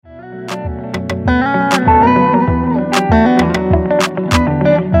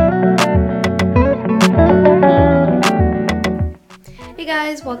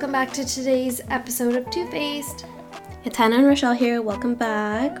back to today's episode of Two Faced. It's Hannah and Rochelle here. Welcome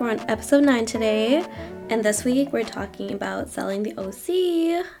back. We're on episode 9 today, and this week we're talking about selling the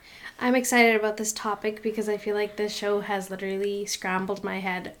OC. I'm excited about this topic because I feel like this show has literally scrambled my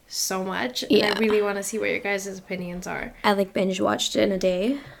head so much, and I really want to see what your guys' opinions are. I binge watched it in a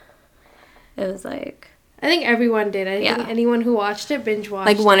day. It was I think everyone did. I think anyone who watched it binge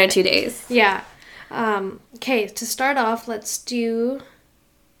watched 1 or 2 days. Yeah. Okay, to start off, let's do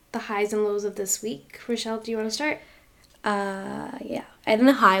the highs and lows of this week. Rochelle, do you want to start? Yeah. I think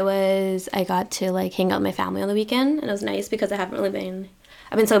the high was I got to hang out with my family on the weekend, and it was nice because I've been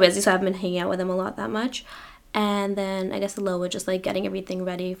so busy, so I haven't been hanging out with them a lot that much. And then I guess the low was just getting everything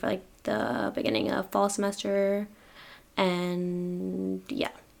ready for the beginning of fall semester, and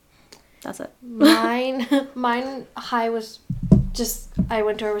yeah, that's it. Mine high was just I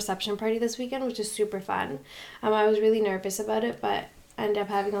went to a reception party this weekend, which is super fun. I was really nervous about it, but I ended up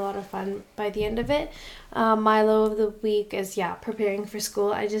having a lot of fun by the end of it. My low of the week is preparing for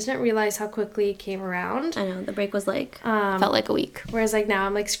school. I just didn't realize how quickly it came around. I know the break was felt like a week. Whereas now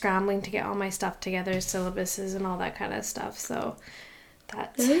I'm scrambling to get all my stuff together, syllabuses and all that kind of stuff. So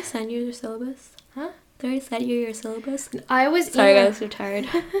that's. Did they send you your syllabus? Huh? They already sent you your syllabus? Sorry guys, you're tired.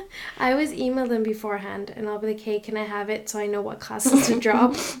 I always email them beforehand, and I'll be like, hey, can I have it so I know what classes to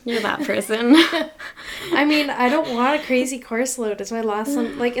drop? You're that person. I mean, I don't want a crazy course load. It's my last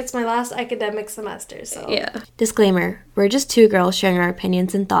it's my last academic semester, so. Yeah. Disclaimer, we're just two girls sharing our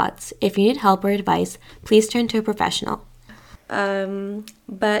opinions and thoughts. If you need help or advice, please turn to a professional.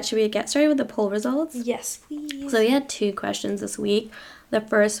 But should we get started with the poll results? Yes, please. So we had 2 questions this week. The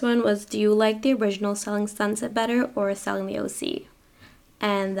first one was, do you like the original Selling Sunset better or Selling the OC?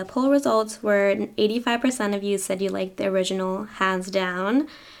 And the poll results were 85% of you said you liked the original, hands down,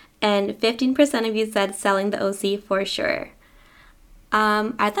 and 15% of you said Selling the OC for sure.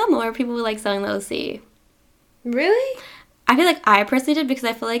 I thought more people would like Selling the OC. Really? I feel I personally did because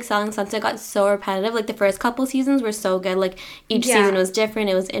I feel Selling Sunset got so repetitive. The first couple seasons were so good. Each season was different.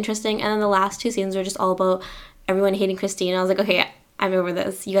 It was interesting. And then the last 2 seasons were just all about everyone hating Christine. I was okay, I'm over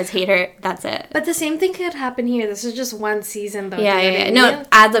this. You guys hate her. That's it. But the same thing could happen here. This is just 1 season, though. Yeah. No,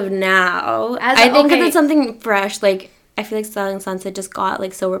 as of now. I think because it's something fresh. I feel Selling Sunset just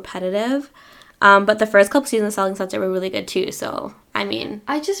got, so repetitive. But the first couple seasons of Selling Sunset were really good, too. So, I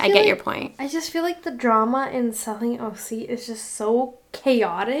get your point. I just feel the drama in Selling OC is just so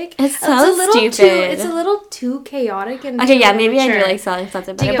chaotic. It's so stupid. It's a little too chaotic. And okay, yeah, maybe I do like Selling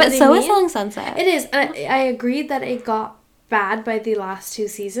Sunset better. But so is Selling Sunset. It is. I agree that it got bad by the last 2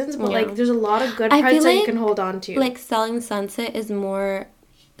 seasons, but there's a lot of good parts that you can hold on to. Selling Sunset is more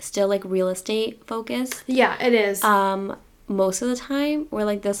still real estate focused. Yeah, it is. Most of the time,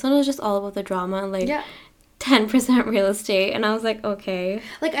 where this one was just all about the drama and 10% real estate, and I was okay.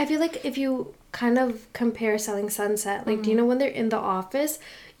 I feel if you kind of compare Selling Sunset, do you know when they're in the office,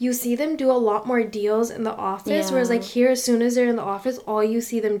 you see them do a lot more deals in the office, whereas here, as soon as they're in the office, all you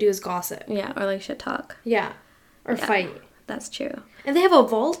see them do is gossip. Yeah, or shit talk. Yeah, or fight. That's true. And they have a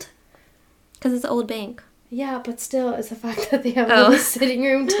vault. Because it's an old bank. Yeah, but still, it's the fact that they have a sitting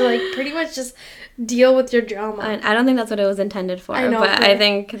room to, pretty much just deal with your drama. I don't think that's what it was intended for. I know, but I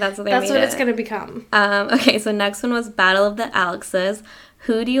think that's what they made it. That's what it's going to become. Okay, so next one was Battle of the Alexes.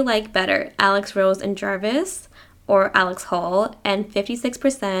 Who do you like better, Alex Rose and Jarvis or Alex Hall? And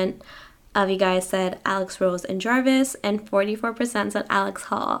 56% of you guys said Alex Rose and Jarvis, and 44% said Alex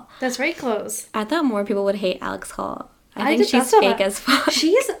Hall. That's very close. I thought more people would hate Alex Hall. I think she's fake as fuck.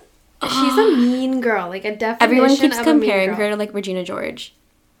 She's a mean girl, a definition. Everyone keeps comparing her to Regina George.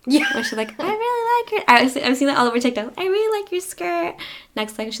 Yeah, where she's I really like her. I've seen that all over TikTok. I really like your skirt.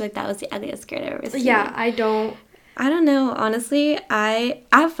 Next time she's that was the ugliest skirt I've ever seen. Yeah, I don't know. Honestly,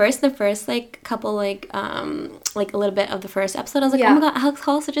 the first couple a little bit of the first episode, I was oh my god, Alex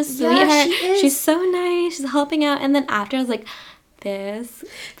Hall is such a sweetheart. Yeah, she is. She's so nice. She's helping out, and then after I was this,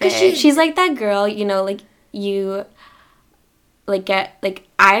 because she's that girl, you get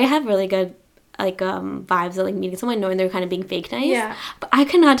I have really good vibes of meeting someone knowing they're kind of being fake nice. Yeah. But I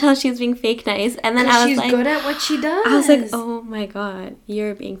could not tell she was being fake nice. And then I was she's good at what she does. I was oh my god,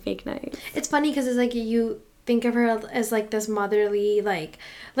 you're being fake nice. It's funny because it's you think of her as this motherly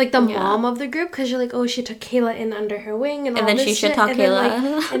the mom of the group, because you're oh, she took Kayla in under her wing and all then this she should shit. talk and Kayla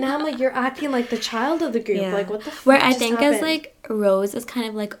then, and now I'm you're acting like the child of the group. What the fuck where I just think happened? as Rose is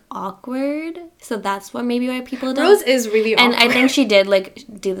kind of awkward, so that's what maybe why people don't. Rose is really awkward. And I think she did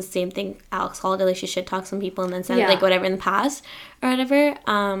do the same thing Alex Hall did, she should talk some people and then said whatever in the past or whatever.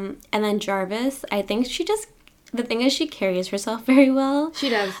 And then Jarvis, I think she just the thing is she carries herself very well. She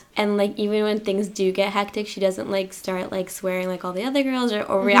does. And, like, even when things do get hectic, she doesn't, like, start, like, swearing like all the other girls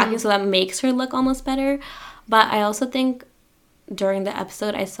or reacting, so that makes her look almost better. But I also think during the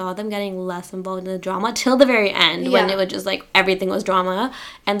episode, I saw them getting less involved in the drama till the very end when it was just, like, everything was drama.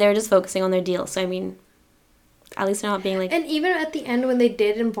 And they were just focusing on their deal. So, I mean, at least they're not being, like... And even at the end when they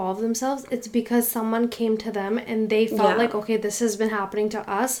did involve themselves, it's because someone came to them and they felt like, okay, this has been happening to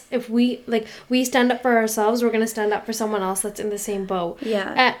us. If we stand up for ourselves, we're going to stand up for someone else that's in the same boat.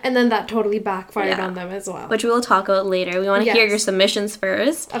 Yeah. And then that totally backfired on them as well. Which we will talk about later. We want to hear your submissions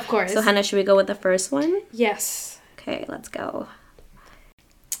first. Of course. So, Hannah, should we go with the first one? Yes. Okay, let's go.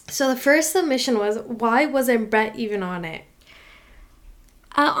 So the first submission was, why wasn't Brett even on it?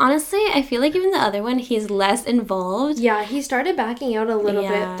 Honestly, I feel like even the other one, he's less involved. Yeah, he started backing out a little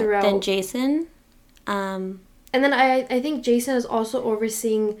bit throughout. Than Jason. And then I think Jason is also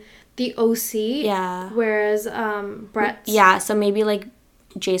overseeing the OC. Yeah. Whereas Brett... Yeah, so maybe, like,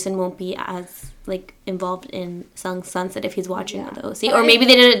 Jason won't be as, like, involved in Selling Sunset if he's watching the OC. Or maybe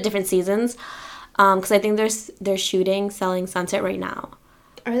they did it at different seasons. Because I think they're shooting Selling Sunset right now.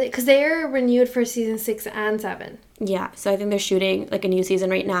 Are they? Because they are renewed for season 6 and 7. Yeah, so I think they're shooting, like, a new season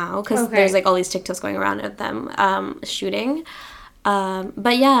right now. Because there's, like, all these TikToks going around of them shooting.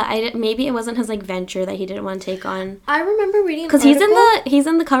 But yeah, maybe it wasn't his, like, venture that he didn't want to take on. I remember reading an article. Because he's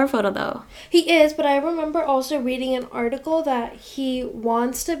in the cover photo, though. He is, but I remember also reading an article that he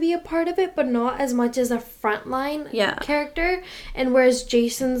wants to be a part of it, but not as much as a frontline character. And whereas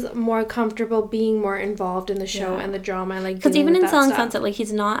Jason's more comfortable being more involved in the show and the drama, and, like, because even in Selling Sunset, like,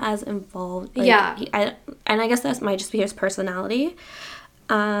 he's not as involved. Like, and I guess that might just be his personality.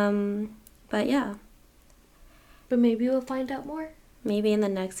 But yeah. But maybe we'll find out more. Maybe in the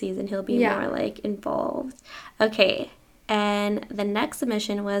next season he'll be more, like, involved. Okay, and the next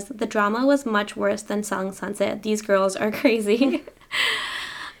submission was, the drama was much worse than Selling Sunset. These girls are crazy.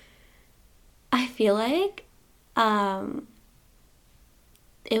 I feel like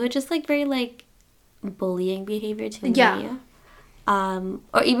it was just, like, very, like, bullying behavior to me. Yeah.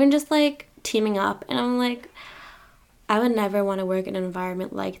 Or even just, like, teaming up. And I'm like, I would never want to work in an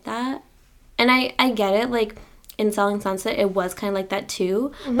environment like that. And I get it, like... In Selling Sunset, it was kind of like that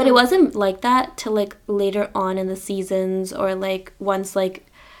too, but it wasn't like that till, like, later on in the seasons, or, like, once, like,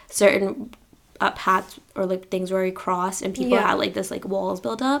 certain paths or, like, things were already crossed and people had, like, this, like, walls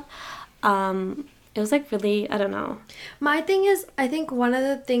built up. It was, like, really, I don't know. My thing is, I think one of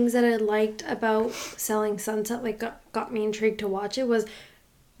the things that I liked about Selling Sunset, like, got me intrigued to watch it was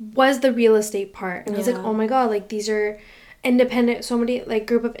the real estate part. And I was like, oh my god, like, these are independent, so many, like,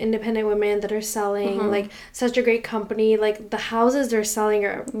 group of independent women that are selling, like, such a great company. Like, the houses they're selling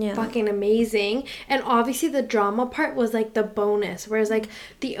are fucking amazing. And obviously the drama part was, like, the bonus, whereas, like,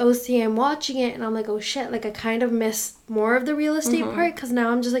 the OC, I'm watching it and I'm like, oh shit, like, I kind of miss more of the real estate part, because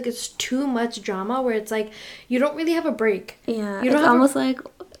now I'm just like, it's too much drama where it's like you don't really have a break. You don't almost like,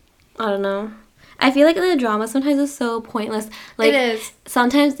 I don't know, I feel like the drama sometimes is so pointless. Like, it is.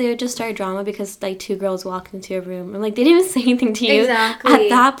 Sometimes they would just start drama because, like, two girls walked into a room and, like, they didn't even say anything to you at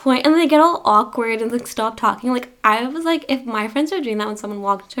that point, and they get all awkward and, like, stop talking. Like, I was like, if my friends were doing that when someone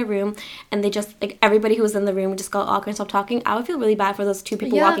walked into a room and they just, like, everybody who was in the room just got awkward and stopped talking, I would feel really bad for those two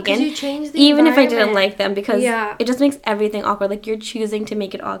people walking in. You change the even if I didn't like them, because it just makes everything awkward. Like, you're choosing to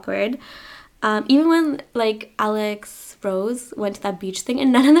make it awkward. Even when, like, Alex Rose went to that beach thing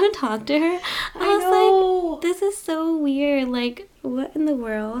and none of them talked to her, I was like, this is so weird. Like, what in the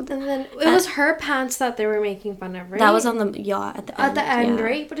world? And then it was her pants that they were making fun of, right? That was on the yacht at the end.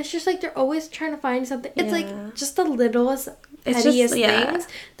 Right? But it's just like they're always trying to find something. It's like just the littlest, pettiest things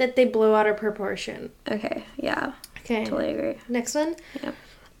that they blow out of proportion. Okay, yeah. Okay. Totally agree. Next one? Yep.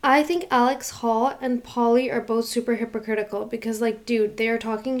 I think Alex Hall and Polly are both super hypocritical because, like, dude, they are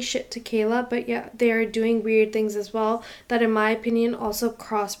talking shit to Kayla, but yeah, they are doing weird things as well that, in my opinion, also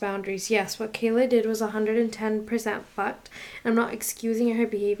cross boundaries. Yes, what Kayla did was 110% fucked. I'm not excusing her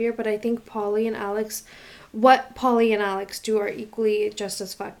behavior, but I think what Polly and Alex do are equally just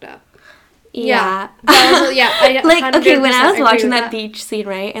as fucked up. Yeah. I like, okay, when I was watching that beach scene,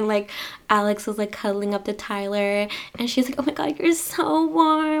 right, and, like, Alex was, like, cuddling up to Tyler, and she's like, oh my god, you're so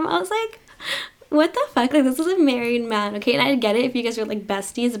warm. I was like, what the fuck? Like, this is a married man, okay? And I get it if you guys are, like,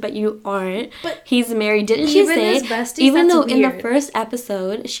 besties, but you aren't. But he's married. Didn't she say, even though in the first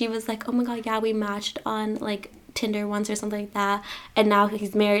episode, she was like, oh my god, yeah, we matched on, like, Tinder once or something like that, and now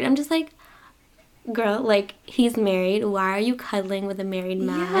he's married. I'm just like, girl, like, he's married. Why are you cuddling with a married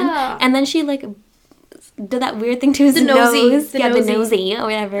man? Yeah. And then she, like, did that weird thing to his nose. The nosy or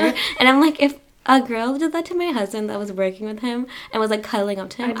whatever. And I'm like, if a girl did that to my husband that was working with him and was like cuddling up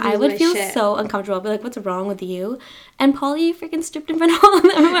to him, I'd I lose would my feel shit. so uncomfortable. I'd be like, what's wrong with you? And Polly freaking stripped in front of all of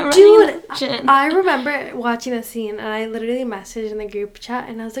them and went running Dude, in the kitchen. I remember watching a scene and I literally messaged in the group chat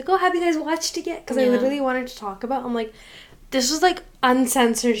and I was like, oh, have you guys watched it yet? Because I Yeah. literally wanted to talk about. I'm like, this was like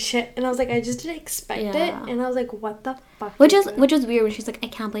uncensored shit, and I was like, I just didn't expect it, Yeah. and I was like, what the fuck? Which is was weird when she's like, I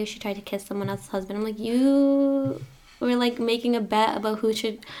can't believe she tried to kiss someone else's husband. I'm like, you were like making a bet about who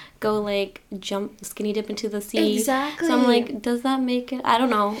should go like jump skinny dip into the sea. Exactly. So I'm like, does that make it? I don't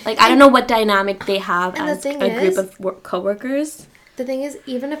know. Like, I don't know what dynamic they have And the as thing a group is- of coworkers. The thing is,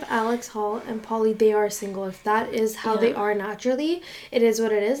 even if Alex Hall and Polly, they are single, if that is how they Yeah. are naturally, it is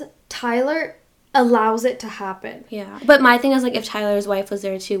what it is. Tyler allows it to happen. Yeah, but my thing is like, if Tyler's wife was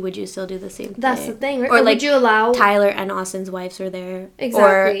there too, would you still do the same thing? That's the thing, right? Or Or like would you allow Tyler and Austin's wives were there,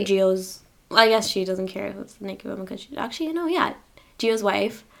 Exactly. Or Gio's. Well, I guess she doesn't care if it's the naked woman because she actually, you know, yeah, Gio's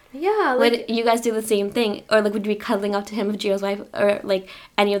wife. Yeah, like Would you guys do the same thing, or like would you be cuddling up to him if Gio's wife or like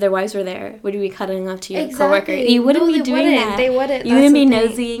any of their wives were there? Would you be cuddling up to your coworker? Exactly. You wouldn't No, be they doing wouldn't. that. They wouldn't. You That's wouldn't be the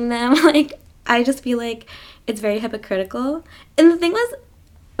thing. nosying them. Like, I just feel like it's very hypocritical. And the thing was,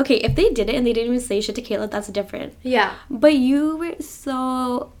 okay, if they did it and they didn't even say shit to Kayla, that's different. yeah. But you were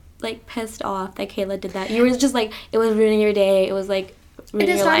so like pissed off that Kayla did that. You were just like, it was ruining your day. It was like It ruining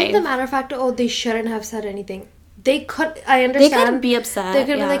is your not life. even the matter of fact, oh, they shouldn't have said anything. They could, I They understand. could be upset. They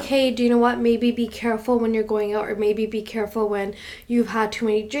could yeah. be like, hey, do you know what? Maybe be careful when you're going out, or maybe be careful when you've had too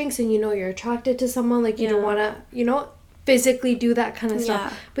many drinks and you know you're attracted to someone. Like, you don't Yeah. want to, you know, physically do that kind of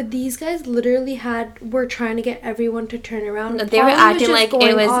stuff. Yeah. But these guys literally were trying to get everyone to turn around. No, they were Polly was acting just like it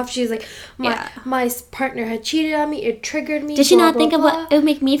going was- off. She's like, Yeah. my partner had cheated on me. It triggered me. Did she blah, not blah, think of blah. what it would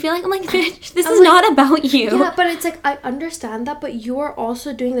make me feel like? I'm like, bitch, this I'm is like, not about you. Yeah, but it's like, I understand that, but you are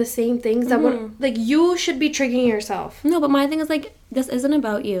also doing the same things that Mm-hmm. would, like, you should be triggering yourself. No, but my thing is like, this isn't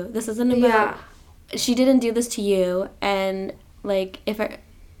about you. This isn't about. Yeah. She didn't do this to you, and like, if it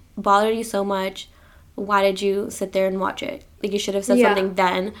bothered you so much, why did you sit there and watch it? Like, you should have said Yeah. something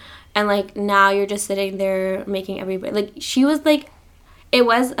then, and like now you're just sitting there making everybody like. She was like, it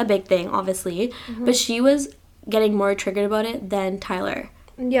was a big thing, obviously, Mm-hmm. but she was getting more triggered about it than Tyler.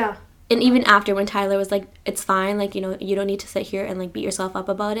 Yeah. And even after, when Tyler was like, it's fine, like, you know, you don't need to sit here and like beat yourself up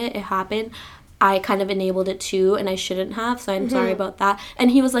about it, it happened, I kind of enabled it too, and I shouldn't have, so I'm sorry about that.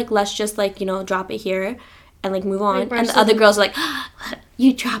 And he was like, let's just like, you know, drop it here and like move on. Like, And brush the other the- girls were like,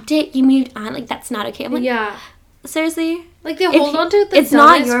 you dropped it, you moved on, like, that's not okay. I'm like, Yeah. seriously? Like, they If hold he- on to the it's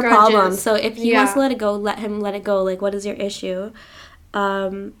not dumbest your grudges. problem. So if he wants Yeah. to let it go, let him let it go. Like, what is your issue?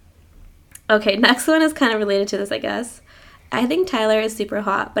 Okay, next one is kind of related to this, I guess. I think Tyler is super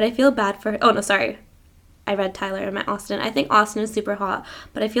hot, but I feel bad for... Oh, no, sorry. I read Tyler, I meant Austin. I think Austin is super hot,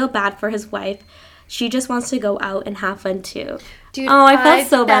 but I feel bad for his wife. She just wants to go out and have fun, too. Dude, Oh, I felt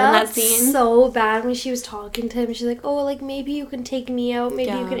so bad in that felt scene. So bad when she was talking to him. She's like, "Oh, like maybe you can take me out. Maybe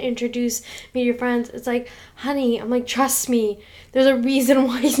you Yeah. can introduce me to your friends." It's like, honey, I'm like, trust me. There's a reason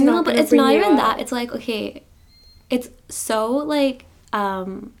why he's No, not. but gonna it's bring not you even out. that. It's like, okay, it's so, like, I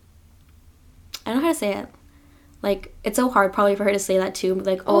don't know how to say it. Like, it's so hard probably for her to say that too.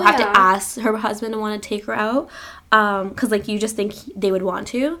 Like, Oh, have to yeah. ask her husband to want to take her out. Because, like, you just think they would want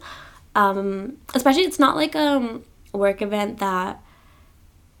to. Especially, it's not like work event that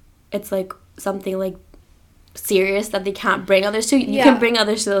it's, like, something, like, serious that they can't bring others to. You Yeah. can bring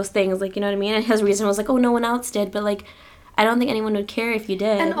others to those things, like, you know what I mean? And his reason was, like, oh, no one else did. But, like, I don't think anyone would care if you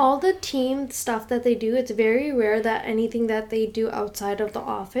did. And all the team stuff that they do, it's very rare that anything that they do outside of the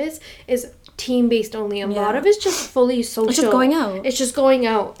office is team based only. A lot Yeah. of it's just fully social. It's just going out. It's just going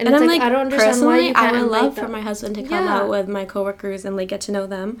out, And it's I'm like, like, I don't understand why personally, you can't I would invite love for them. my husband to come Yeah. out with my coworkers and like get to know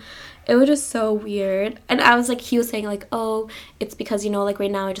them. It was just so weird. And I was like, he was saying like, oh, it's because, you know, like right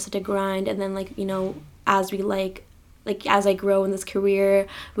now I just have to grind, and then like, you know, as we like as I grow in this career,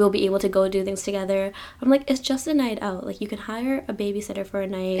 we'll be able to go do things together. I'm like, it's just a night out. Like, you can hire a babysitter for a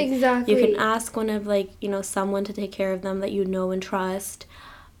night. Exactly. You can ask one of like, you know, someone to take care of them that you know and trust.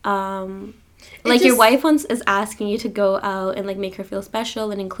 Like, your just- wife is asking you to go out and like make her feel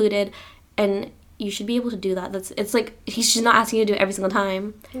special and included, and you should be able to do that. It's like she's not asking you to do it every single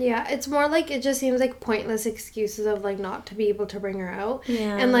time. Yeah, it's more like it just seems like pointless excuses of like not to be able to bring her out.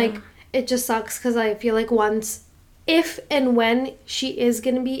 Yeah. And like it just sucks because I feel like once, if and when she is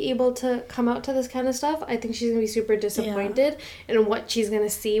going to be able to come out to this kind of stuff, I think she's going to be super disappointed in what she's going to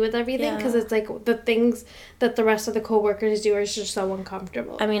see with everything, because Yeah. it's like the things that the rest of the co-workers do are just so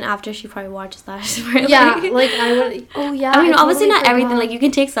uncomfortable. I mean, after she probably watches that, she's probably Yeah, like I would. Oh yeah. I mean, obviously totally not everything. forgot. Like, you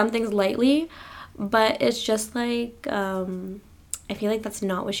can take some things lightly, but it's just like I feel like that's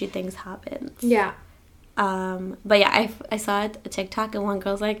not what she thinks happens. Yeah. But yeah, I saw a TikTok and one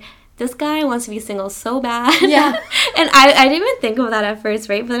girl's like, this guy wants to be single so bad. Yeah. And I didn't even think of that at first,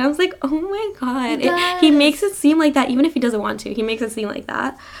 right? But then I was like, oh my God. He makes it seem like that, even if he doesn't want to. He makes it seem like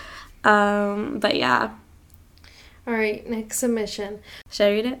that. But yeah. All right, next submission. Should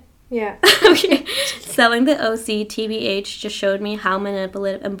I read it? Yeah. Okay. Selling the OC, TBH, just showed me how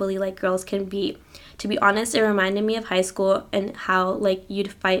manipulative and bully-like girls can be. To be honest, it reminded me of high school and how, like,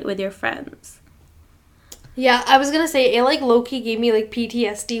 you'd fight with your friends. Yeah, I was gonna say, it, like, low-key gave me, like,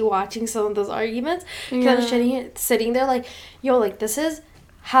 PTSD watching some of those arguments. Because I was sitting there, like, yo, like, this is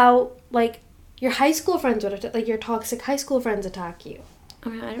how, like, your high school friends would, like, your toxic high school friends attack you. I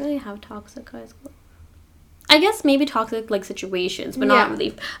mean, I don't really have toxic high school. I guess maybe toxic, like, situations, but not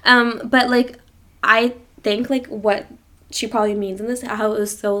really. But, like, I think, like, what she probably means in this, how it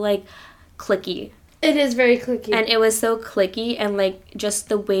was so, like, cliquey. It is very cliquey. And it was so cliquey, and, like, just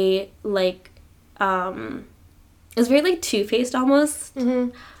the way, like, it was very, like, two-faced almost.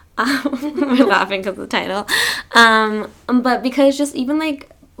 Mm-hmm. We're laughing because of the title. But because just even, like,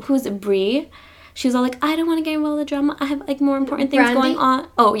 who's Brie? She was all like, I don't want to get involved in the drama. I have, like, more important things going on.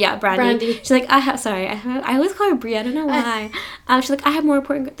 Oh, yeah, Brandy. She's like, I always call her Brie. I don't know why. She's like, I have more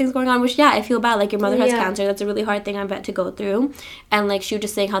important things going on, which, yeah, I feel bad. Like, your mother has cancer. That's a really hard thing, I bet, to go through. And, like, she was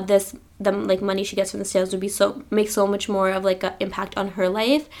just saying how the like, money she gets from the sales would be make so much more of, like, an impact on her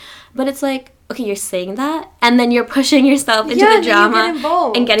life. But it's like, okay, you're saying that, and then you're pushing yourself into the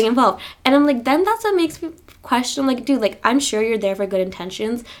drama and getting involved. And I'm like, then that's what makes me question, like, dude, like, I'm sure you're there for good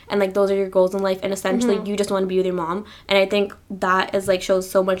intentions, and, like, those are your goals in life, and essentially you just want to be with your mom. And I think that is, like, shows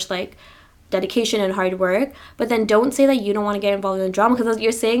so much, like, dedication and hard work. But then don't say that you don't want to get involved in the drama, because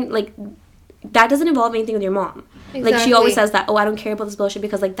you're saying, like, that doesn't involve anything with your mom. Exactly. Like, she always says that, oh, I don't care about this bullshit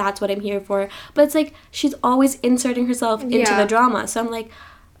because, like, that's what I'm here for. But it's like, she's always inserting herself into the drama. So I'm like,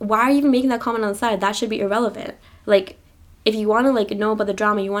 why are you even making that comment on the side? That should be irrelevant. Like, if you want to, like, know about the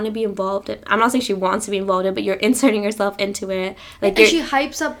drama, you want to be involved in, I'm not saying she wants to be involved in, but you're inserting yourself into it. Like, and she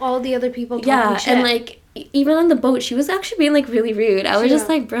hypes up all the other people talking shit. And, like, even on the boat, she was actually being, like, really rude. I was just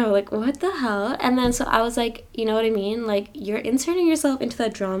like, bro, like, what the hell? And then, so I was like, you know what I mean? Like, you're inserting yourself into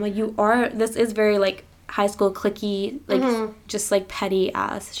that drama. This is very, like, high school cliquey, like, just, like, petty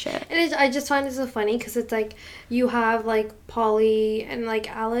ass shit. And I just find it so funny because it's like you have, like, Polly and, like,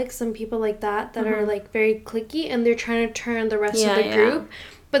 Alex and people like that are, like, very cliquey, and they're trying to turn the rest of the group.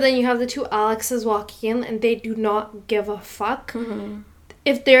 But then you have the two Alexes walking in, and they do not give a fuck.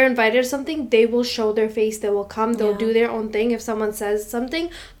 If they're invited to something, they will show their face. They will come. They'll do their own thing. If someone says something,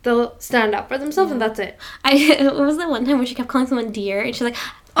 they'll stand up for themselves, and that's it. It was the one time where she kept calling someone dear, and she's like,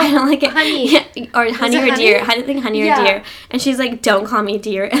 I don't like it. Honey. Yeah, or honey or dear. I think honey or dear. And she's like, don't call me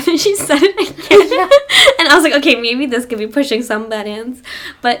dear. And then she said it again. And I was like, okay, maybe this could be pushing some buttons.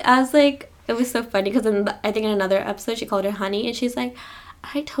 But I was like, it was so funny because I think in another episode she called her honey. And she's like,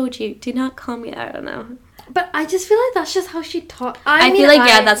 I told you, do not call me. I don't know. But I just feel like that's just how she talks. I feel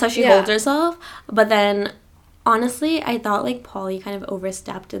like, that's how she holds herself. But then, honestly, I thought, like, Polly kind of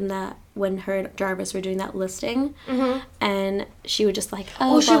overstepped in that when her and Jarvis were doing that listing. And she was just like,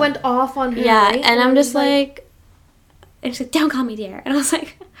 oh, she went off on her. Yeah, right? And I'm just like, and she's like, don't call me dear. And I was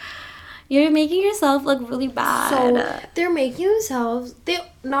like, you're making yourself look really bad. So, they're making themselves, they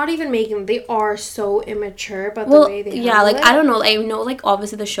are so immature about the way they handle like, it. I don't know. I know, like,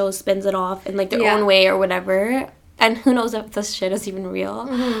 obviously the show spins it off in, like, their own way or whatever. And who knows if this shit is even real.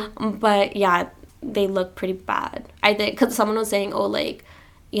 But, yeah, they look pretty bad. I think, because someone was saying, oh, like,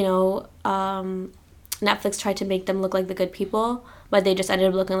 you know, Netflix tried to make them look like the good people, but they just ended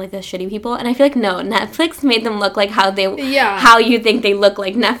up looking like the shitty people. And I feel like, no, Netflix made them look like how you think they look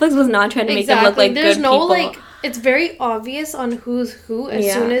like. Netflix was not trying to make them look like good people. Like, it's very obvious on who's who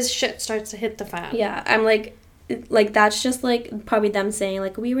as soon as shit starts to hit the fan. Yeah, I'm like, that's just, like, probably them saying,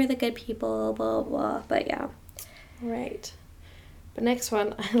 like, we were the good people, blah, blah. But, yeah. Right. But next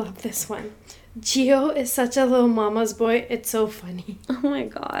one, I love this one. Gio is such a little mama's boy. It's so funny. Oh my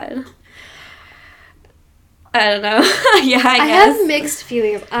god. I don't know. Yeah, I guess. I have mixed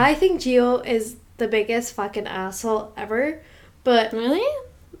feelings. I think Gio is the biggest fucking asshole ever. But really?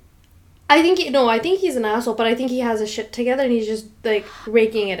 I think he's an asshole, but I think he has his shit together and he's just, like,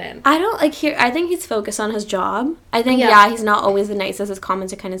 raking it in. I think he's focused on his job. I think, he's not always the nicest. His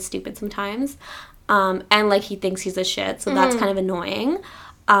comments are kind of stupid sometimes. And, like, he thinks he's a shit, so that's kind of annoying.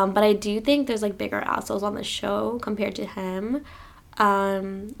 But I do think there's, like, bigger assholes on the show compared to him.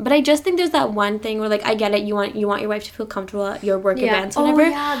 But I just think there's that one thing where, like, I get it, you want your wife to feel comfortable at your work events, whatever.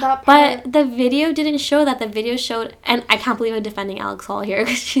 Yeah, that part. But the video didn't show that. The video showed, and I can't believe I'm defending Alex Hall here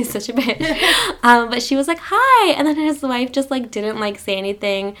because she's such a bitch. But she was like, hi, and then his wife just, like, didn't, like, say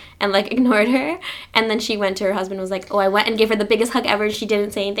anything and, like, ignored her. And then she went to her husband and was like, oh, I went and gave her the biggest hug ever, and she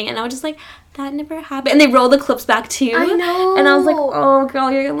didn't say anything. And I was just like, that never happened. And they rolled the clips back too. I know. And I was like, oh,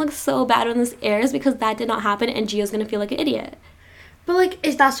 girl, you're gonna look so bad when this airs because that did not happen, and Gio's gonna feel like an idiot. But, like,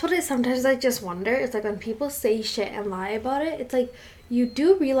 that's what it sometimes I just wonder. It's like when people say shit and lie about it, it's like you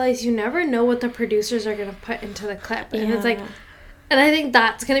do realize you never know what the producers are going to put into the clip. And it's like, and I think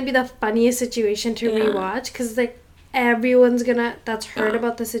that's going to be the funniest situation to rewatch because, like, everyone's that's heard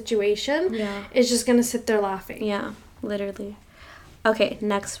about the situation is just going to sit there laughing. Yeah, literally. Okay,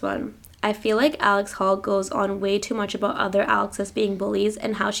 next one. I feel like Alex Hall goes on way too much about other Alexes being bullies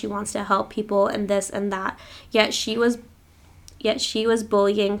and how she wants to help people and this and that. Yet she was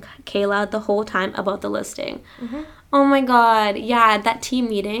bullying Kayla the whole time about the listing. Mm-hmm. Oh my god, yeah, that team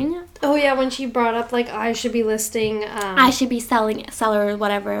meeting. Oh yeah, when she brought up, like, I should be listing... I should be selling agent or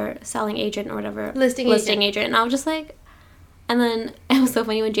whatever. Listing agent. And I was just like... And then it was so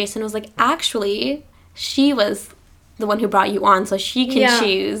funny when Jason was like, actually, she was the one who brought you on, so she can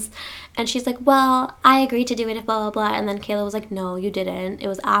choose. And she's like, well, I agreed to do it, blah, blah, blah. And then Kayla was like, no, you didn't. It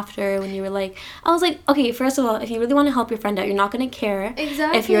was after when you were like... I was like, okay, first of all, if you really want to help your friend out, you're not going to care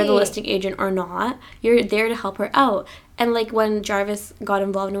if you're the listing agent or not. You're there to help her out. And, like, when Jarvis got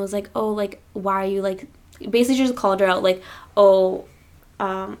involved and was like, oh, like, why are you, like... Basically, she just called her out, like, oh,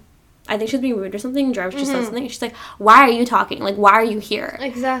 I think she was being rude or something. Jarvis just said something. She's like, why are you talking? Like, why are you here?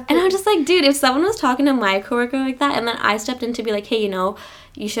 Exactly. And I'm just like, dude, if someone was talking to my coworker like that, and then I stepped in to be like, hey, you know,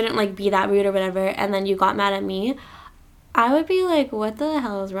 you shouldn't, like, be that rude or whatever, and then you got mad at me, I would be like, what the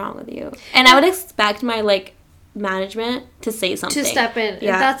hell is wrong with you? And I would expect my, like, management to say something. To step in.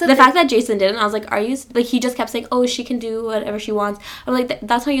 Yeah. That's the fact that Jason didn't, I was like, are you... Like, he just kept saying, oh, she can do whatever she wants. I'm like,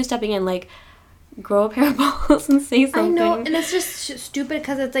 that's how you're stepping in, like... grow a pair of balls and say something. I know, and it's just stupid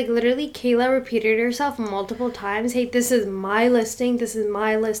because it's like literally Kayla repeated herself multiple times. Hey, this is my listing.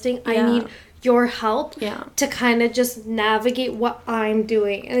 I need your help to kind of just navigate what I'm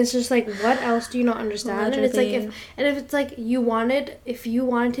doing. And it's just like, what else do you not understand? Literally. And it's like, if it's like if you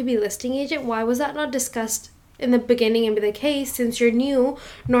wanted to be listing agent, why was that not discussed in the beginning and be like, hey, since you're new,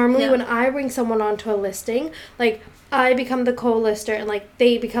 normally when I bring someone onto a listing, like, I become the co-lister and, like,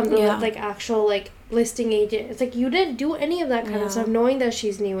 they become the, like, actual, like, listing agent. It's like, you didn't do any of that kind of stuff, knowing that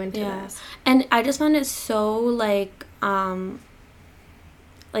she's new into this. And I just found it so, like,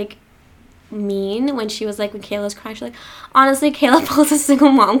 mean when she was like, when Kayla's crying, she's like, honestly, Kayla pulls a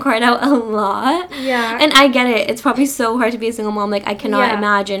single mom card out a lot. Yeah. And I get it. It's probably so hard to be a single mom. Like, I cannot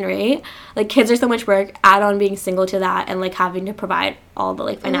imagine, right? Like, kids are so much work. Add on being single to that and, like, having to provide all the,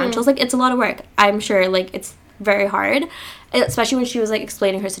 like, financials. Like, it's a lot of work. I'm sure, like, it's very hard, especially when she was, like,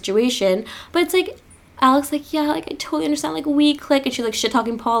 explaining her situation. But it's like, Alex, like, yeah, like, I totally understand, like, we click, and she's, like,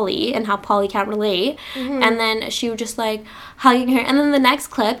 shit-talking Polly, and how Polly can't relate, and then she was just, like, hugging her, and then the next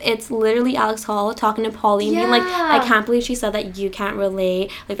clip, it's literally Alex Hall talking to Polly, and being like, I can't believe she said that you can't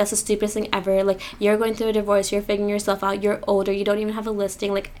relate, like, that's the stupidest thing ever, like, you're going through a divorce, you're figuring yourself out, you're older, you don't even have a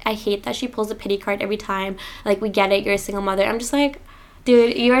listing, like, I hate that she pulls a pity card every time, like, we get it, you're a single mother. I'm just like,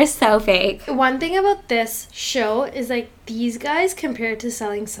 dude, you are so fake. One thing about this show is, like, these guys, compared to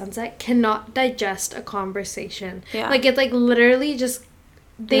Selling Sunset, cannot digest a conversation. Yeah. Like, it's, like, literally just...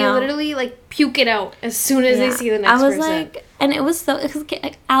 They literally, like, puke it out as soon as they see the next person. Like... And it was so... Because,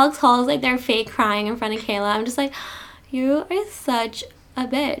 like, Alex Hall is, like, they're fake crying in front of Kayla. I'm just like, you are such a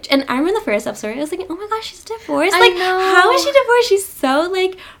bitch. And I remember the first episode, I was like, oh my gosh, she's divorced. Like, how is she divorced? She's so,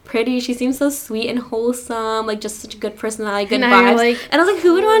 like, pretty. She seems so sweet and wholesome. Like, just such a good personality, good vibes. Like, and I was like,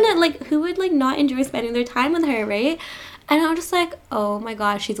 who would want to, like, who would, like, not enjoy spending their time with her, right? And I'm just like, oh my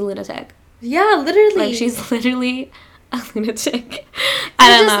gosh, she's a lunatic. Yeah, literally. Like, she's literally a lunatic. I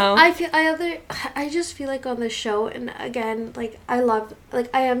don't know. I just feel like on the show, and again, like,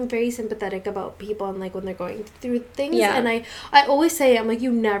 I am very sympathetic about people and, like, when they're going through things. Yeah. And I always say, I'm like,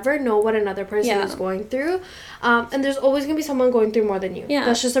 you never know what another person is going through. And there's always going to be someone going through more than you. Yeah.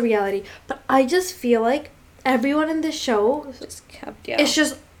 That's just a reality. But I just feel like everyone in this show, it's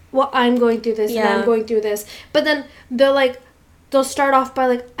just, well, I'm going through this and I'm going through this. But then they'll start off by,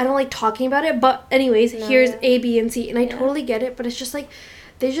 like, I don't like talking about it, but anyways, here's A, B, and C. And I totally get it, but it's just, like,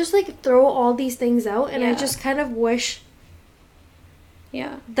 they just, like, throw all these things out, and I just kind of wish,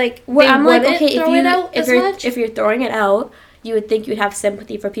 like, I'm like, okay, if you're throwing it out, you would think you'd have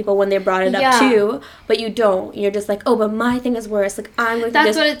sympathy for people when they brought it up, too, but you don't. You're just like, oh, but my thing is worse. Like, I'm going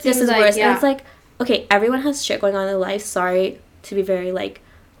through this. This is worse. And it's like, okay, everyone has shit going on in their life. Sorry. to be very, like,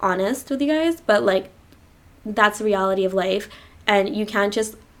 honest with you guys, but, like, that's the reality of life, and you can't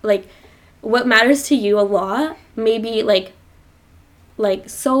just, like, what matters to you a lot may be, like,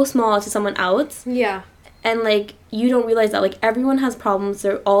 so small to someone else. Yeah. And, like, you don't realize that, like, everyone has problems.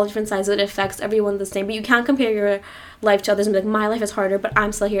 They're all different sizes. It affects everyone the same. But you can't compare your life to others and be like, my life is harder, but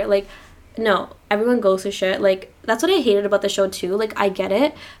I'm still here. Like, no. Everyone goes through shit. Like, that's what I hated about the show, too. Like, I get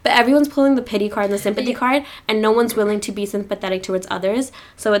it. But everyone's pulling the pity card and the sympathy card, and no one's willing to be sympathetic towards others.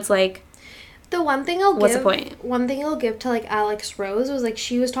 So it's like... The one thing What's the point? One thing I'll give to, like, Alex Rose was, like,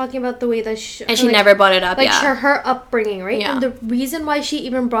 she was talking about the way that and she never brought it up, like, her upbringing, right? Yeah. And the reason why she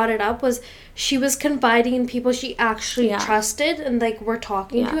even brought it up was she was confiding in people she actually trusted and, like, were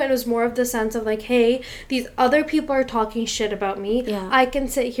talking to. And it was more of the sense of, like, hey, these other people are talking shit about me. Yeah. I can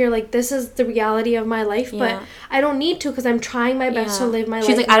sit here, like, this is the reality of my life, but I don't need to because I'm trying my best to live my life.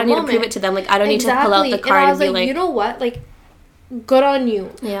 She's like, I don't need to prove it to them. Like, I don't need to pull out the card and I was be like, you know what? Like, good on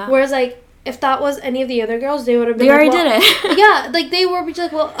you. Yeah. Whereas, like, if that was any of the other girls, they would have been they like, already did it. Yeah, like, they were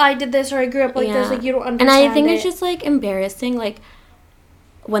like, well, I did this, or I grew up like this, like, you don't understand. And I think it's just, like, embarrassing, like,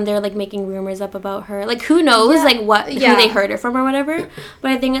 when they're, like, making rumors up about her. Like, who knows, like, who they heard her from or whatever.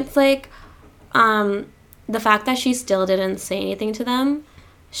 But I think it's, like, the fact that she still didn't say anything to them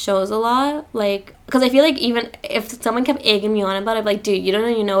shows a lot. Like, because I feel like even if someone kept egging me on about it, I'd be like, dude, you don't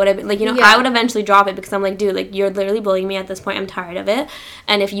even know what I... Like, you know, I would eventually drop it because I'm like, dude, like, you're literally bullying me at this point. I'm tired of it.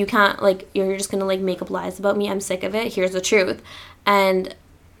 And if you can't, like, you're just gonna, like, make up lies about me. I'm sick of it. Here's the truth. And...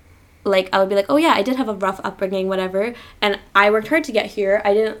 like, I would be like, oh, yeah, I did have a rough upbringing, whatever, and I worked hard to get here.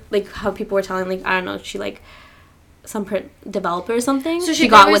 I didn't, like, how people were telling, like, I don't know, she, like, some developer or something. So she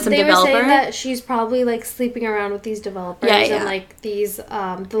got with some developer. They were saying that she's probably, like, sleeping around with these developers and, like, these,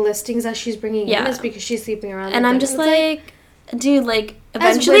 the listings that she's bringing in is because she's sleeping around and with I'm them. just like, dude, like,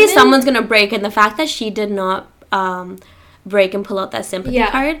 eventually someone's gonna break, and the fact that she did not break and pull out that sympathy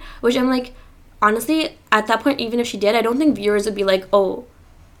card, which I'm like, honestly, at that point, even if she did, I don't think viewers would be like, oh,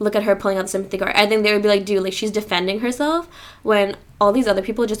 look at her pulling out the sympathy card. I think they would be like, dude, like, she's defending herself when all these other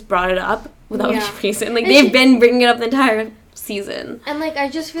people just brought it up without any reason. Like, they've been bringing it up the entire season. And, like, I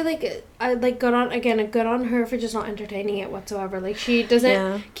just feel like I, like, good on her for just not entertaining it whatsoever. Like, she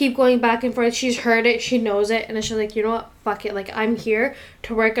doesn't keep going back and forth. She's heard it, she knows it, and she's like, you know what, fuck it, like, I'm here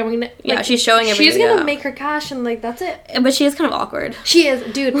to work. I'm gonna, like, she's showing everything. She's gonna make her cash, and, like, that's it. But she is kind of awkward. She is,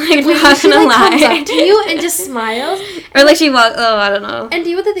 dude. Like, not gonna lie. Comes up to you and just smiles, or like she walks. Oh, I don't know. And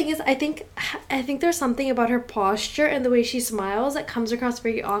do you know what the thing is? I think there's something about her posture and the way she smiles that comes across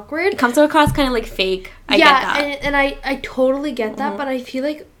very awkward. It comes across kind of like fake. I get that. and I totally get that, but I feel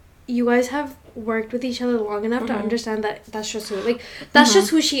like you guys have worked with each other long enough to understand that that's just just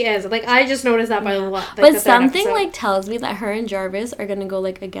who she is. Like, I just noticed that by but something like tells me that her and Jarvis are gonna go,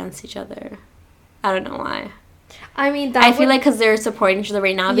 like, against each other. I don't know why. I mean, I feel like because they're supporting each other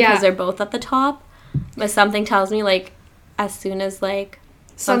right now because they're both at the top, but something tells me, like, as soon as, like,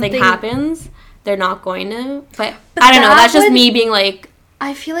 something happens, they're not going to. But I don't know. That's just me being like.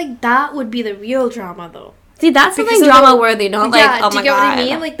 I feel like that would be the real drama, though. See, that's something drama worthy, not like, oh my god, what I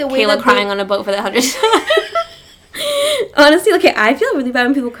mean? Like, the way Kayla crying on a boat for the 100th time. Honestly, okay, I feel really bad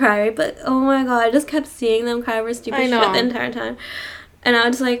when people cry, right? But oh my god, I just kept seeing them cry over stupid shit the entire time. And I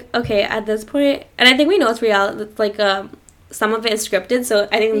was just like, okay, at this point, and I think we know it's reality. It's like some of it is scripted, so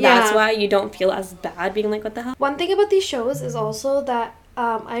I think that's why you don't feel as bad being like, what the hell. One thing about these shows is also that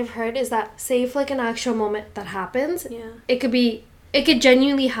I've heard is that, say if, like, an actual moment that happens, it could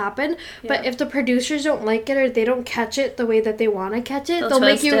genuinely happen, but if the producers don't like it or they don't catch it the way that they want to catch it, they'll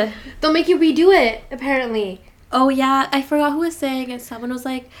make you redo it, apparently. Oh yeah, I forgot who was saying it. Someone was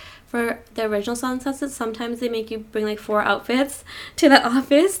like, for the original Sunsets, sometimes they make you bring, like, 4 outfits to the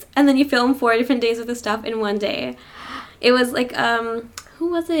office, and then you film 4 different days of the stuff in one day. It was like,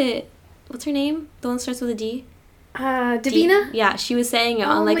 who was it? What's her name? The one that starts with a D? Davina? Yeah, she was saying it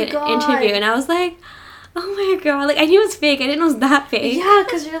on, like, an interview, and I was like, oh my god, like, I knew it was fake. I didn't know it was that fake. Yeah,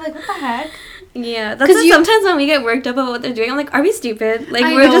 because you're like, what the heck? Yeah, that's what sometimes when we get worked up about what they're doing, I'm like, are we stupid? Like,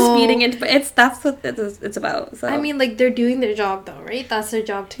 we're just feeding into it. That's what it's about. So. I mean, like, they're doing their job, though, right? That's their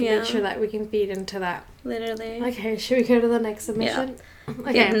job to make sure that we can feed into that. Literally. Okay, should we go to the next submission? Yeah.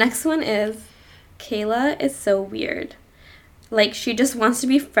 Okay, the next one is, Kayla is so weird. Like, she just wants to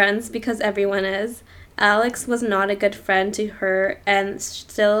be friends because everyone is. Alex was not a good friend to her and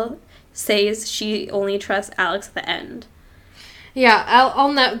still says she only trusts Alex at the end. Yeah,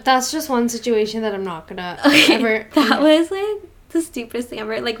 I'll not. That's just one situation that I'm not gonna ever. That was, like, the stupidest thing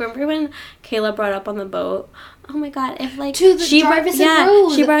ever. Like, remember when Kayla brought up on the boat? Oh my god, if like to the Jarvis and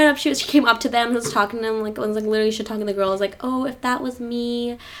Rose. She brought it up. She came up to them, was talking to them, like was like literally she talking to the girls, like, oh, if that was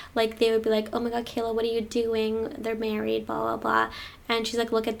me, like they would be like, oh my god, Kayla, what are you doing? They're married, blah blah blah. And she's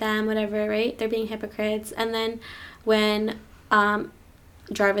like, look at them, whatever, right? They're being hypocrites. And then when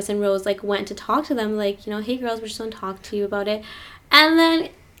Jarvis and Rose like went to talk to them, like, you know, hey girls, we're just gonna talk to you about it. And then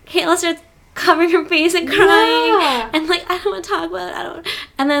Kayla starts covering her face and crying and like, I don't want to talk about it,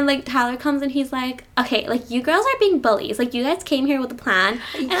 and then like Tyler comes and he's like, okay, like you girls are being bullies, like you guys came here with a plan.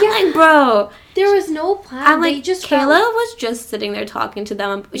 And I'm like, bro, there was no plan. I'm like, Kayla was just sitting there talking to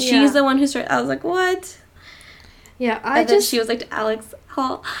them. She's the one who started. I was like, what? Yeah, then she was like to Alex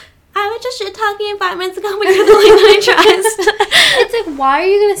Hall, I was just shit talking 5 minutes ago, but you're the only one I trust. It's like, why are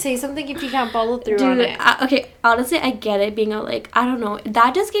you gonna say something if you can't follow through on it? Okay, honestly, I get it being like, I don't know,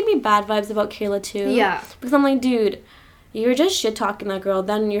 that just gave me bad vibes about Kayla too. Yeah, because I'm like, dude, you're just shit talking that girl.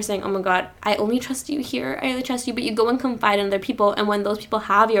 Then you're saying, oh my god, I only trust you here. I only trust you. But you go and confide in other people, and when those people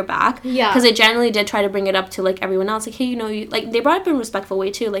have your back, because they generally did try to bring it up to like everyone else, like, hey, you know, you like they brought it up in a respectful way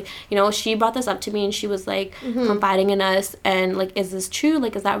too. Like, you know, she brought this up to me, and she was like confiding in us, and like, is this true?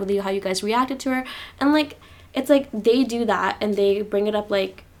 Like, is that really how you guys reacted to her? And like, it's like they do that, and they bring it up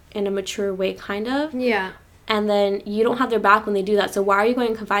like in a mature way, kind of. Yeah. And then you don't have their back when they do that. So why are you going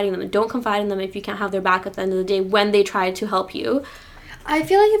and confiding in them? Don't confide in them if you can't have their back at the end of the day when they try to help you. I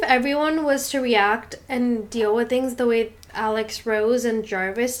feel like if everyone was to react and deal with things the way Alex, Rose, and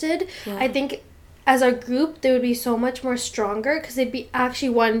Jarvis did, I think as a group they would be so much more stronger because they'd be actually,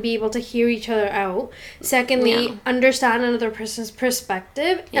 one, be able to hear each other out. Secondly, understand another person's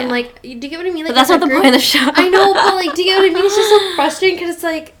perspective. And like, do you get what I mean? Like, but that's not the point of the show. I know, but like, do you get what I mean? It's just so frustrating because it's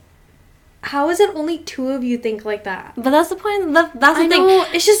like, how is it only two of you think like that? But that's the point. That's the thing. Know,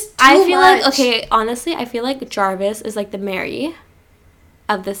 it's just too I feel much. like, okay, honestly, I feel like Jarvis is like the Mary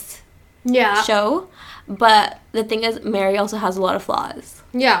of this show. But the thing is, Mary also has a lot of flaws.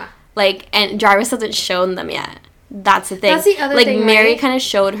 Yeah. Like, and Jarvis hasn't shown them yet. That's the thing. That's the other thing, like, Mary right? kind of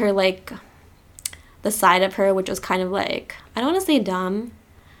showed her, like, the side of her, which was kind of like, I don't want to say dumb,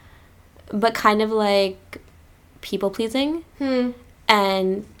 but kind of like people-pleasing.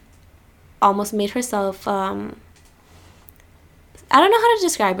 And almost made herself, I don't know how to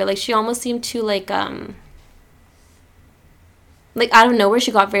describe it. Like, she almost seemed to, like out of nowhere,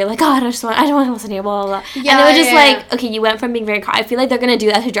 she got very, like, oh, I don't want to listen to you, blah, blah, blah. Yeah, and it was just like, okay, you went from being very I feel like they're going to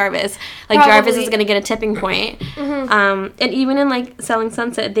do that to Jarvis. Like, Probably. Jarvis is going to get a tipping point. And even in, like, Selling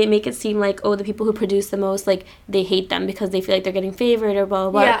Sunset, they make it seem like, oh, the people who produce the most, like, they hate them because they feel like they're getting favored or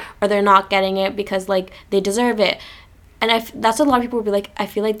blah, blah, blah. Or they're not getting it because, like, they deserve it. And that's what a lot of people would be like, I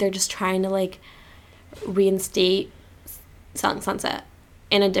feel like they're just trying to, like, reinstate Selling Sunset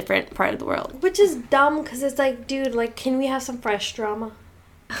in a different part of the world. Which is dumb, because it's like, dude, like, can we have some fresh drama?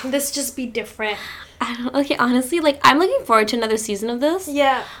 Can this just be different? I don't know. Okay, honestly, like, I'm looking forward to another season of this.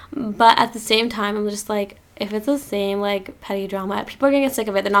 Yeah. But at the same time, I'm just like, if it's the same, like, petty drama, people are going to get sick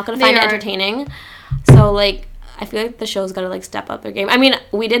of it. They're not going to find it entertaining. So, like, I feel like the show's got to, like, step up their game. I mean,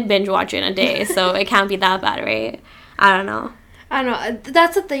 we did binge watch it in a day, so it can't be that bad, right? I don't know.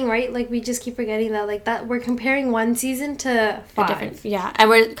 That's the thing, right? Like, we just keep forgetting that, like, that we're comparing one season to 5. And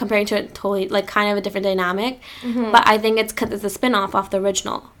we're comparing to a totally, like, kind of a different dynamic. But I think it's because it's a spin-off off the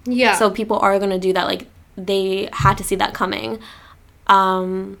original. Yeah. So people are going to do that. Like, they had to see that coming.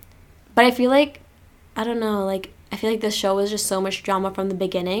 But I feel like, I don't know, like, I feel like this show was just so much drama from the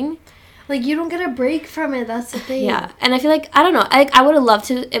beginning. Like, you don't get a break from it. That's the thing. Yeah. And I feel like, I don't know, I would have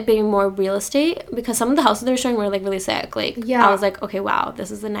loved it being more real estate, because some of the houses they were showing were, like, really sick. Like, I was like, okay, wow, this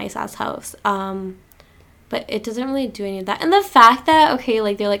is a nice-ass house. But it doesn't really do any of that. And the fact that, okay,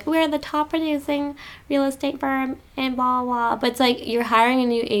 like, they're like, we're the top producing real estate firm and blah, blah. But it's like, you're hiring a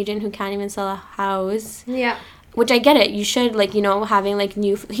new agent who can't even sell a house. Yeah. Which I get it. You should, like, you know, having, like,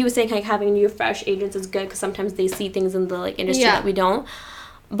 new... He was saying, like, having new, fresh agents is good because sometimes they see things in the, like, industry that we don't.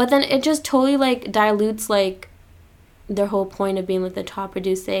 But then it just totally, like, dilutes, like, their whole point of being, like, the top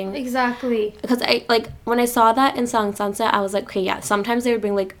producing. Exactly. Because, when I saw that in Selling Sunset, I was like, okay, yeah, sometimes they would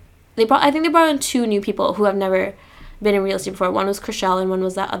bring, like... I think they brought in 2 new people who have never been in real estate before. One was Chriselle, and one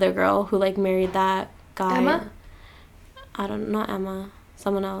was that other girl who, like, married that guy. Emma? Not Emma.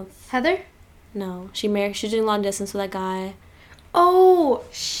 Someone else. Heather? No. She's doing long distance with that guy. Oh,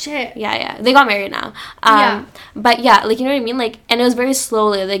 shit. Yeah. They got married now. But, yeah, like, you know what I mean? Like, and it was very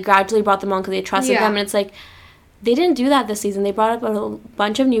slowly. They gradually brought them on because they trusted them. And it's like, they didn't do that this season. They brought up a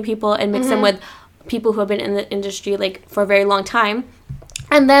bunch of new people and mixed them with people who have been in the industry, like, for a very long time.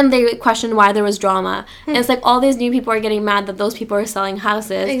 And then they questioned why there was drama. And it's like all these new people are getting mad that those people are selling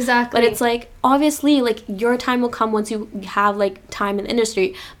houses. Exactly. But it's like, obviously, like, your time will come once you have, like, time in the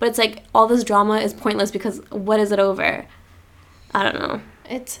industry. But it's like, all this drama is pointless because what is it over? I don't know.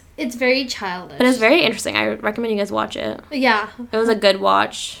 It's very childish. But it's very interesting. I recommend you guys watch it. Yeah. It was a good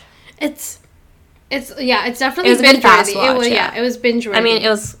watch. It's definitely It was a good fast binge-worthy. watch, It was binge-worthy. I mean, it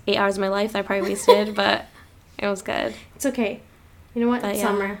was 8 hours of my life that I probably wasted, but it was good. It's okay. You know what? But, It's yeah.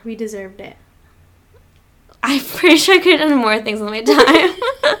 summer. We deserved it. I'm pretty sure I could have done more things with my time.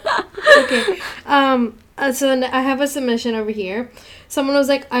 Okay. So I have a submission over here. Someone was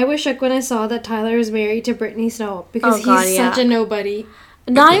like, I was shook when I saw that Tyler was married to Brittany Snow because Oh, God, he's yeah. such a nobody.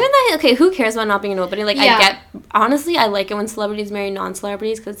 Not even that. Okay, who cares about not being a nobody? Like, Yeah. honestly, I like it when celebrities marry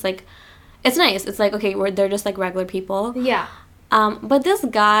non-celebrities because it's like, it's nice. It's like, okay, they're just like regular people. Yeah. But this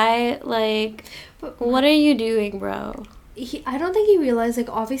guy, like, what are you doing, bro? I don't think he realized, like,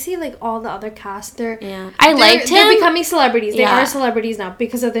 obviously, like, all the other cast, I liked him. They're becoming celebrities. They Yeah. are celebrities now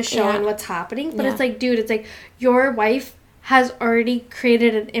because of the show Yeah. and what's happening. But Yeah. it's like, dude, it's like, your wife has already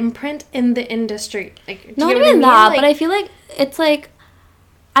created an imprint in the industry. Like, do you Not know what I even mean? that, Like, but I feel like it's like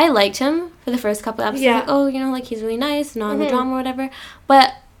I liked him for the first couple episodes. Yeah. Like, oh, you know, like he's really nice, not in the Mhm. drama or whatever.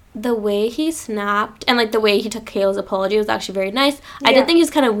 But the way he snapped and like the way he took Kayla's apology was actually very nice. I Yeah. did think he was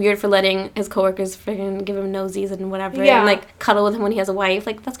kind of weird for letting his coworkers freaking give him nosies and whatever, Yeah. and like cuddle with him when he has a wife.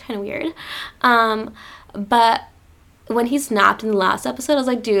 Like that's kind of weird. But when he snapped in the last episode, I was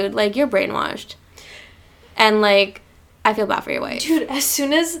like, dude, like you're brainwashed, and like I feel bad for your wife. Dude, as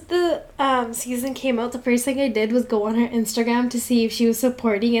soon as the season came out, the first thing I did was go on her Instagram to see if she was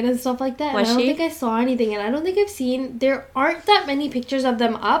supporting it and stuff like that. Was and I don't she? think I saw anything, and I don't think I've seen. There aren't that many pictures of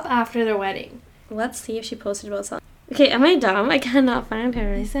them up after their wedding. Let's see if she posted about something. Okay, am I dumb? I cannot find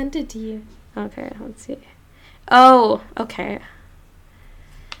her. I sent it to you. Okay, let's see. Oh, okay.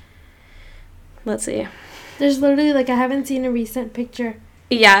 Let's see. There's literally like I haven't seen a recent picture.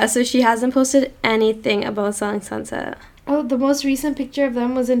 Yeah, so she hasn't posted anything about Selling Sunset. Oh, the most recent picture of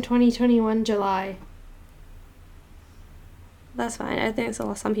them was in 2021 July. That's fine. I think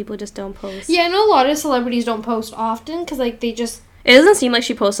some people just don't post. Yeah, I know a lot of celebrities don't post often because like they just It doesn't seem like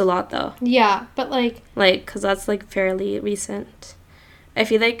she posts a lot though. yeah, but like Like, because that's like fairly recent. I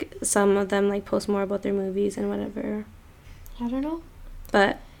feel like some of them like post more about their movies and whatever. I don't know.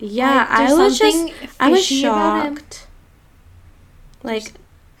 But yeah, There's I was something fishy about him. shocked. Like,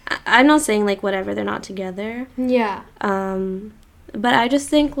 I'm not saying like whatever, they're not together. Yeah. But I just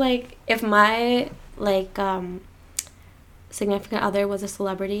think like if my like significant other was a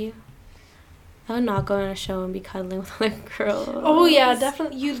celebrity, I would not go on a show and be cuddling with other girls. Oh yeah,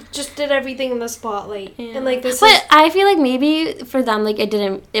 definitely. You just did everything in the spotlight, Yeah. and like this. But I feel like maybe for them like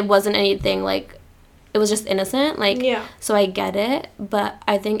it wasn't anything like it was just innocent like Yeah. so I get it, but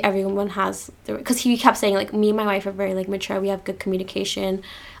I think everyone has because he kept saying like me and my wife are very like mature, we have good communication,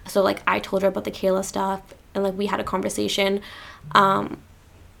 so like I told her about the Kayla stuff and like we had a conversation,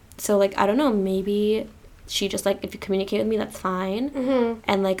 so like I don't know, maybe she just like if you communicate with me that's fine,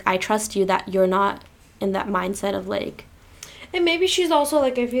 and like I trust you that you're not in that mindset of like. And maybe she's also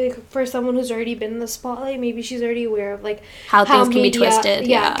like I feel like for someone who's already been in the spotlight, maybe she's already aware of like How things can be media, twisted,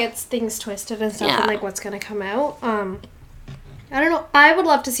 yeah. gets things twisted and stuff, Yeah. and like what's gonna come out. I don't know. I would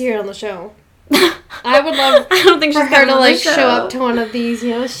love to see her on the show. I would love I don't think for she's her coming to on the like show show. up to one of these,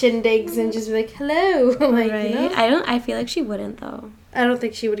 shindigs and just be like, "Hello," like Right. you know. I feel like she wouldn't though. I don't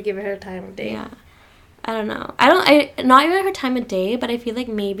think she would give it her time of day. Yeah. I don't know. I not even her time of day, but I feel like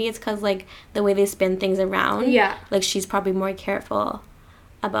maybe it's because like the way they spin things around. Yeah. Like she's probably more careful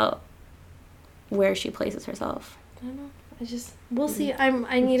about where she places herself. I don't know. We'll see.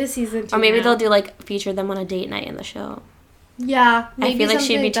 I need a season 2. Or maybe now. they'll do like feature them on a date night in the show. Yeah. I feel like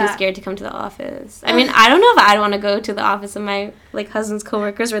she'd something be too that. scared to come to the office. I mean, I don't know if I'd want to go to the office of my like husband's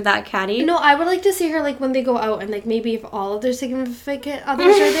coworkers were that catty. No, I would like to see her like when they go out and like maybe if all of their significant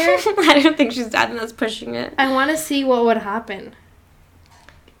others are there. I don't think she's. I think that's pushing it. I want to see what would happen.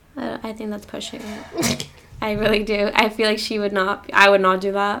 I think that's pushing it. I really do. I feel like she would not. I would not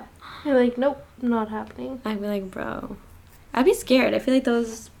do that. You're like, nope, not happening. I'd be like, bro. I'd be scared. I feel like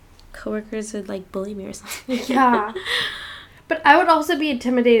those coworkers would like bully me or something. Yeah. But I would also be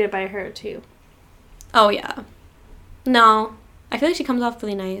intimidated by her too. Oh yeah. No. I feel like she comes off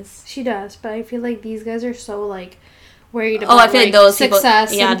really nice. She does, but I feel like these guys are so like worried Oh, about I feel like those people-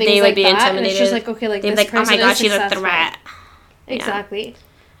 success yeah, and things they would like be that. And it's just intimidated. like, okay, like They'd be this like, oh my person god, is she's a successful. threat. Exactly.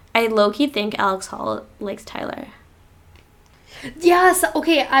 I low-key think Alex Hall likes Tyler. Yes.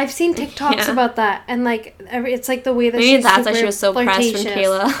 Okay. I've seen TikToks Yeah. about that, and like it's like the way that Maybe she's that's why super she was so pressed from flirtatious.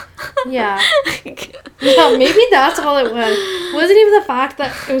 Kayla. Yeah. Yeah. Maybe that's all it was. It wasn't even the fact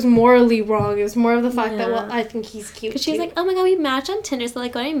that it was morally wrong. It was more of the fact that, well, I think he's cute. Because she's like, oh my god, we matched on Tinder. So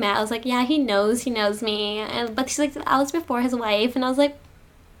like when I met, I was like, yeah, he knows me. And but she's like, I was before his wife, and I was like,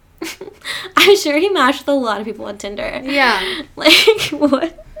 I'm sure he matched with a lot of people on Tinder. Yeah. Like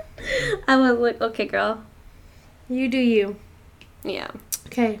what? I was like, okay, girl. You do you. Yeah.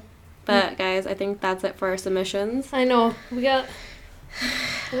 Okay. But guys, I think that's it for our submissions. I know we got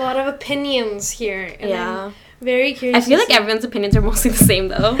a lot of opinions here. And Yeah. I'm very curious. I feel to like see- everyone's opinions are mostly the same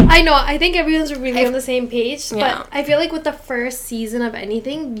though. I know. I think everyone's really on the same page. Yeah. But I feel like with the first season of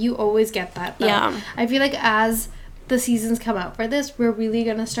anything, you always get that. Though. Yeah. I feel like as the seasons come out for this, we're really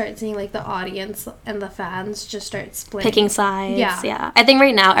gonna start seeing like the audience and the fans just start splitting. Picking sides. Yeah. Yeah. I think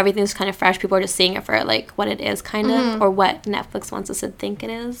right now everything's kind of fresh. People are just seeing it for like what it is kind of Mm-hmm. or what Netflix wants us to think it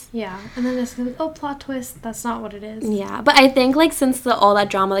is. Yeah, and then it's gonna be, oh, plot twist. That's not what it is. Yeah, but I think like since all that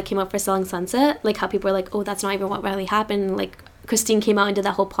drama that came up for Selling Sunset, like how people are like, oh, that's not even what really happened. Like Christine came out and did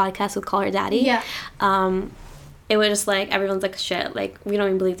that whole podcast with Call Her Daddy. Yeah. It was just like everyone's like shit. Like we don't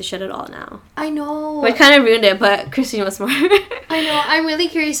even believe the shit at all now. I know. We kind of ruined it, but Christine was smart. I know. I'm really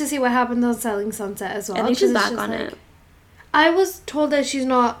curious to see what happens on Selling Sunset as well. I think she's 'cause it's back just on like- it. I was told that she's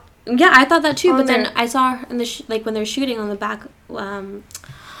not. Yeah, I thought that too. On But then there. I saw her in the like when they're shooting on the back, the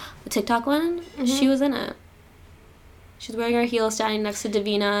TikTok one. Mm-hmm. She was in it. She's wearing her heels, standing next to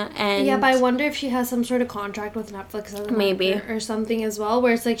Davina, and Yeah, but I wonder if she has some sort of contract with Netflix as an Maybe. actor or something as well,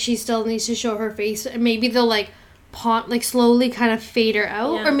 where it's like she still needs to show her face, and maybe they'll like slowly kind of fade her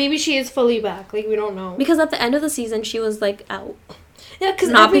out, Yeah. or maybe she is fully back. Like we don't know. because at the end of the season she was like out, Yeah, because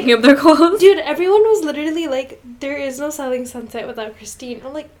not picking up their calls. dude, everyone was literally like, "There is no Selling Sunset without Christine."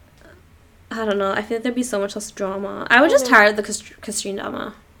 I'm like, I don't know. I feel like there'd be so much less drama. I was just know. tired of the Christine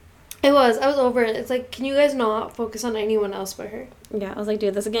drama. I was over it. It's like, can you guys not focus on anyone else but her? Yeah, I was like,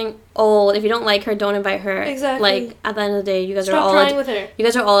 dude, this is getting old. If you don't like her, don't invite her. Exactly. Like at the end of the day, you guys are Stop all trying with her. you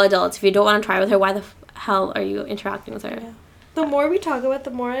guys are all adults. If you don't want to try with her, why the hell are you interacting with her? Yeah. The more we talk about,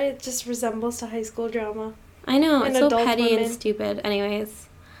 the more it just resembles to high school drama. I know, And it's so adult petty women. and stupid. Anyways,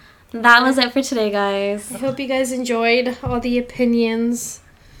 that was it for today, guys. I hope you guys enjoyed all the opinions.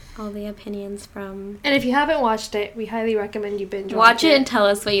 All the opinions from. And if you haven't watched it, we highly recommend you binge Watch it and tell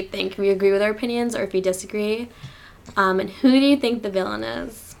us what you think. If you agree with our opinions or if you disagree. And who do you think the villain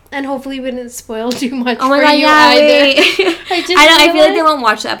is? And hopefully we didn't spoil too much Oh my for god, you yeah, either. wait. I just I know, I feel like realized- they won't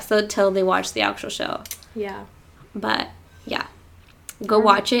watch the episode till they watch the actual show. Yeah. But, yeah. Go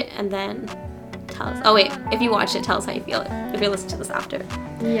watch it and then tell us. Oh, wait. If you watch it, tell us how you feel if you listen to this after.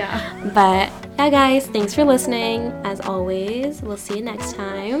 Yeah. But, yeah, guys, thanks for listening. As always, we'll see you next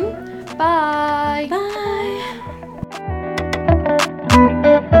time. Bye. Bye.